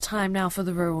Time now for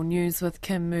the Rural News with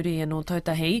Kim Moody in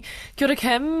Ōtautahi. Kia ora,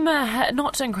 Kim.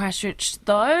 Not in Christchurch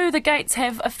though. The gates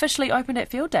have officially opened at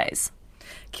Field Days.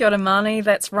 Kia ora, Marnie,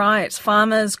 that's right.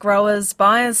 Farmers, growers,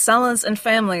 buyers, sellers and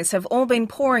families have all been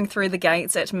pouring through the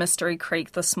gates at Mystery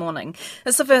Creek this morning.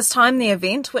 It's the first time the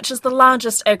event, which is the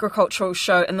largest agricultural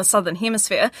show in the Southern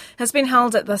Hemisphere, has been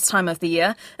held at this time of the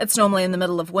year. It's normally in the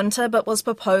middle of winter but was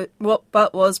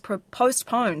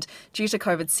postponed due to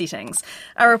COVID settings.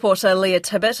 Our reporter Leah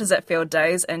Tibbett is at Field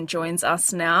Days and joins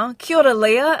us now. Kia ora,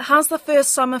 Leah. How's the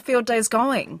first summer Field Days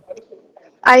going?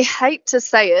 I hate to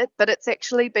say it, but it's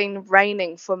actually been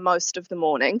raining for most of the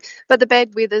morning. But the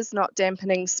bad weather's not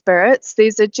dampening spirits.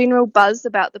 There's a general buzz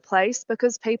about the place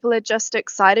because people are just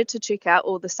excited to check out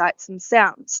all the sights and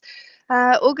sounds.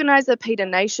 Organiser Peter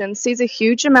Nation says a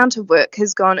huge amount of work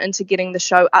has gone into getting the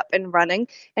show up and running,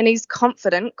 and he's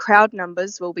confident crowd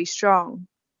numbers will be strong.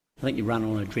 I think you run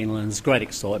on adrenaline. There's great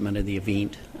excitement at the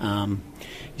event.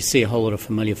 You see a whole lot of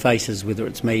familiar faces, whether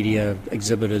it's media,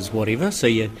 exhibitors, whatever. So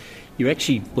you're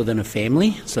actually within a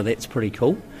family, so that's pretty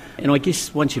cool. And I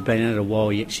guess once you've been at it a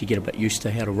while, you actually get a bit used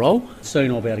to how to roll.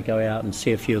 Soon I'll be able to go out and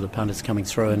see a few of the punters coming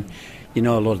through, and you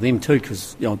know a lot of them too,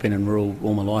 because I've been in rural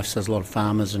all my life, so there's a lot of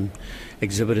farmers and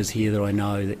exhibitors here that I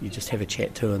know that you just have a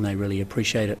chat to and they really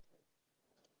appreciate it.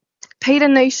 Peter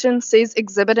Nation says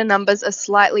exhibitor numbers are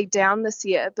slightly down this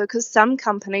year because some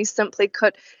companies simply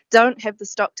don't have the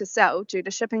stock to sell due to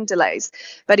shipping delays,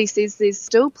 but he says there's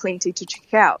still plenty to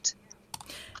check out.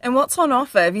 And what's on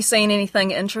offer? Have you seen anything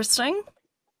interesting?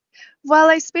 Well,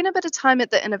 I spent a bit of time at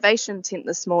the innovation tent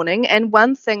this morning, and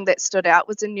one thing that stood out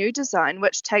was a new design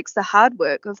which takes the hard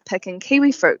work of picking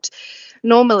kiwi fruit.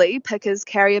 Normally, pickers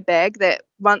carry a bag that,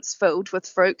 once filled with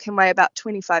fruit, can weigh about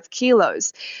 25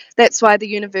 kilos. That's why the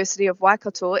University of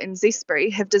Waikato and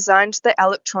Zespri have designed the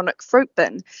electronic fruit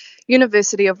bin.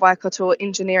 University of Waikato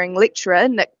engineering lecturer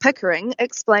Nick Pickering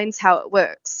explains how it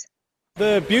works.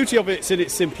 The beauty of it's in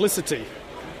its simplicity.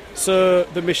 So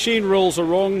the machine rolls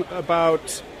along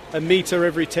about a metre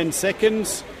every 10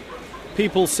 seconds.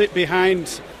 People sit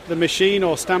behind the machine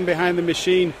or stand behind the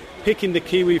machine picking the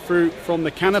kiwi fruit from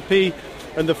the canopy,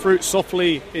 and the fruit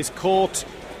softly is caught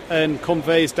and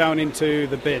conveys down into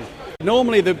the bin.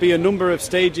 Normally there'd be a number of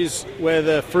stages where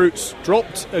the fruit's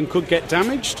dropped and could get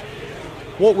damaged.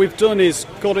 What we've done is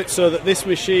got it so that this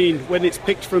machine, when it's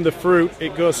picked from the fruit,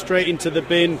 it goes straight into the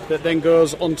bin that then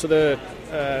goes onto the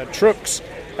trucks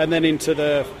and then into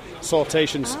the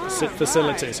sortation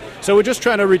facilities. So we're just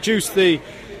trying to reduce the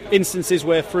instances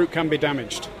where fruit can be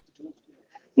damaged.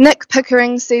 Nick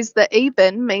Pickering says the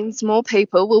e-bin means more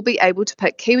people will be able to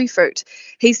pick kiwi fruit.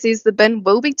 He says the bin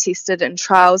will be tested in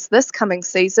trials this coming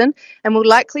season and will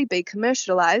likely be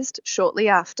commercialised shortly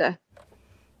after.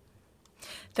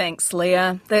 Thanks,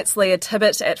 Leah. That's Leah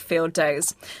Tibbett at Field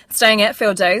Days. Staying at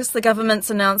Field Days, the government's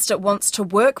announced it wants to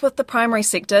work with the primary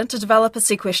sector to develop a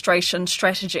sequestration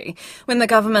strategy. When the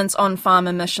government's on-farm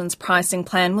emissions pricing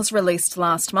plan was released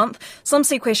last month, some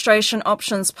sequestration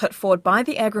options put forward by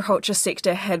the agriculture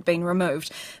sector had been removed.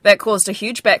 That caused a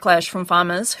huge backlash from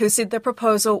farmers who said the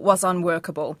proposal was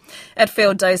unworkable. At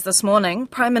Field Days this morning,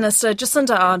 Prime Minister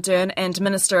Jacinda Ardern and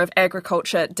Minister of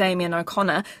Agriculture Damien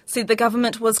O'Connor said the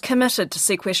government was committed to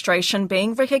sequestration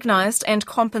being recognised and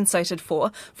compensated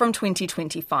for from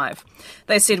 2025.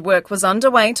 They said work was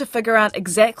underway to figure out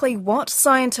exactly what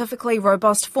scientifically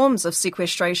robust forms of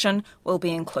sequestration will be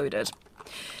included.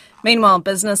 Meanwhile,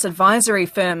 business advisory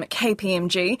firm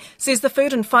KPMG says the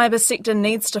food and fibre sector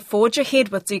needs to forge ahead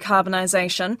with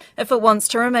decarbonisation if it wants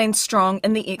to remain strong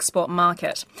in the export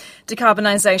market.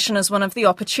 Decarbonisation is one of the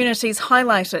opportunities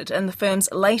highlighted in the firm's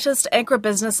latest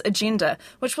agribusiness agenda,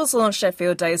 which was launched at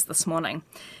Field Days this morning.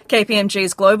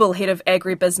 KPMG's global head of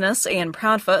agribusiness, Ian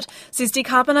Proudfoot, says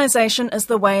decarbonisation is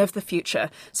the way of the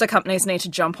future, so companies need to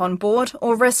jump on board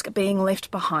or risk being left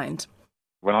behind.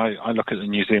 When I look at the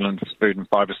New Zealand food and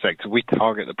fibre sector, we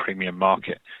target the premium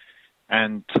market.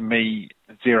 And to me,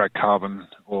 zero carbon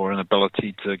or an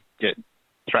ability to get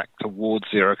tracked towards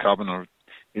zero carbon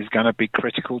is going to be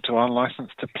critical to our licence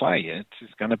to play.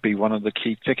 It's going to be one of the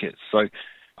key tickets. So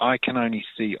I can only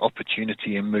see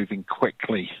opportunity in moving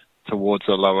quickly towards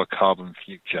a lower carbon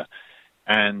future.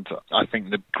 And I think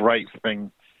the great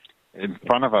thing in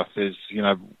front of us is,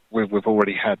 we've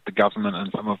already had the government and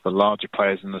some of the larger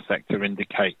players in the sector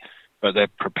indicate that they're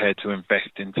prepared to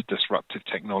invest into disruptive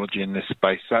technology in this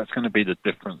space. So that's going to be the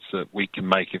difference that we can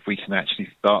make if we can actually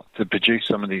start to produce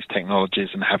some of these technologies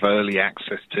and have early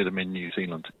access to them in New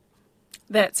Zealand.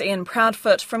 That's Ian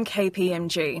Proudfoot from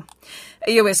KPMG.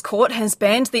 A US court has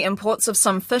banned the imports of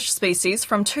some fish species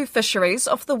from 2 fisheries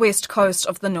off the west coast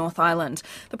of the North Island.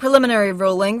 The preliminary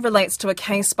ruling relates to a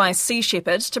case by Sea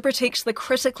Shepherd to protect the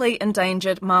critically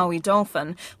endangered Maui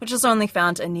dolphin, which is only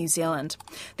found in New Zealand.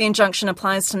 The injunction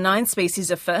applies to 9 species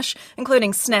of fish,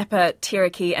 including snapper,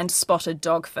 teriki and spotted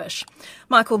dogfish.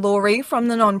 Michael Lawry from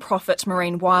the non-profit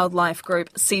marine wildlife group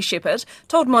Sea Shepherd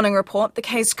told Morning Report the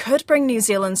case could bring New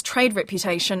Zealand's trade reputation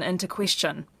into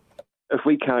question. If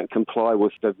we can't comply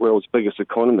with the world's biggest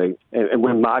economy and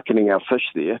we're marketing our fish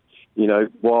there,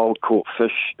 wild caught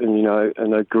fish and,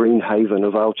 in a green haven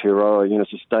of Aotearoa,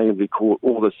 sustainably caught,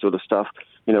 all this sort of stuff,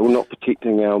 we're not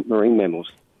protecting our marine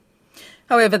mammals.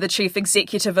 However, the Chief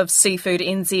Executive of Seafood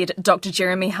NZ, Dr.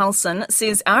 Jeremy Halson,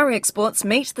 says our exports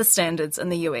meet the standards in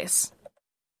the US.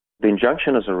 The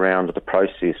injunction is around the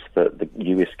process that the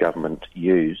US government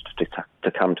used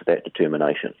to come to that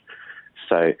determination.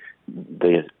 So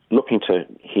they're looking to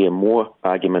hear more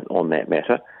argument on that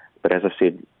matter. But as I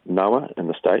said, NOAA in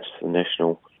the States, the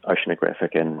National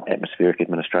Oceanographic and Atmospheric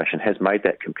Administration, has made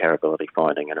that comparability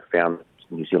finding and have found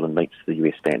New Zealand meets the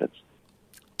US standards.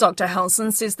 Dr.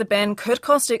 Halson says the ban could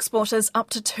cost exporters up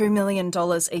to $2 million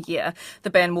a year. The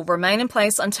ban will remain in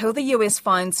place until the US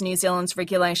finds New Zealand's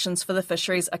regulations for the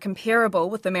fisheries are comparable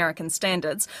with American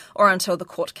standards or until the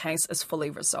court case is fully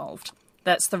resolved.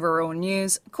 That's the Rural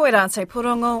News. Koe rā te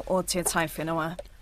porongo o te tai whenua.